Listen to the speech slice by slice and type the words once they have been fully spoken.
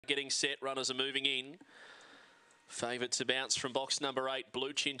Getting set, runners are moving in. Favourite to bounce from box number 8,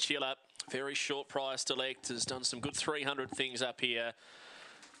 Blue Chinchilla. Very short price to elect. Has done some good 300 things up here.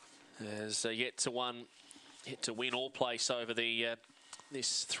 Has yet to win all place over the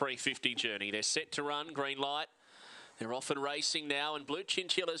this 350 journey. They're set to run, green light. They're off and racing now, and Blue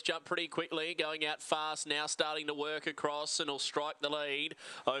Chinchilla's jumped pretty quickly, going out fast now, starting to work across, and will strike the lead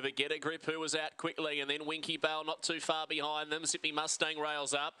over Get a Grip, who was out quickly, and then Winky Bale not too far behind them. Zippy Mustang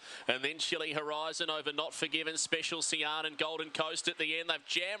rails up, and then Chili Horizon over Not Forgiven, Special Sian and Golden Coast at the end. They've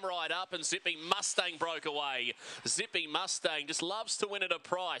jammed right up, and Zippy Mustang broke away. Zippy Mustang just loves to win at a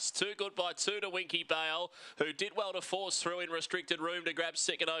price. Too good by 2 to Winky Bale, who did well to force through in restricted room to grab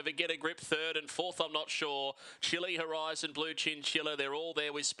second over Get a Grip, third, and fourth I'm not sure. Chili Horizon, Blue Chinchilla, they're all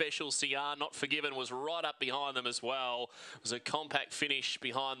there with Special Sian. Not Forgiven was right up behind them as well. It was a compact finish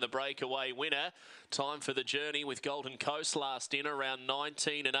behind the breakaway winner. Time for the journey with Golden Coast last in around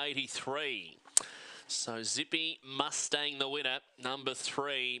 19 and 83. So Zippy Mustang the winner, number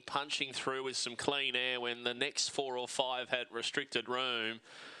 3, punching through with some clean air when the next 4 or 5 had restricted room.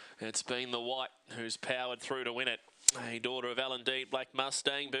 It's been the white who's powered through to win it. A daughter of Alan Dean, Black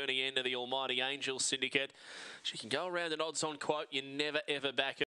Mustang, Bernie End of the Almighty Angel Syndicate. She can go around an odds-on quote. You never, ever back her.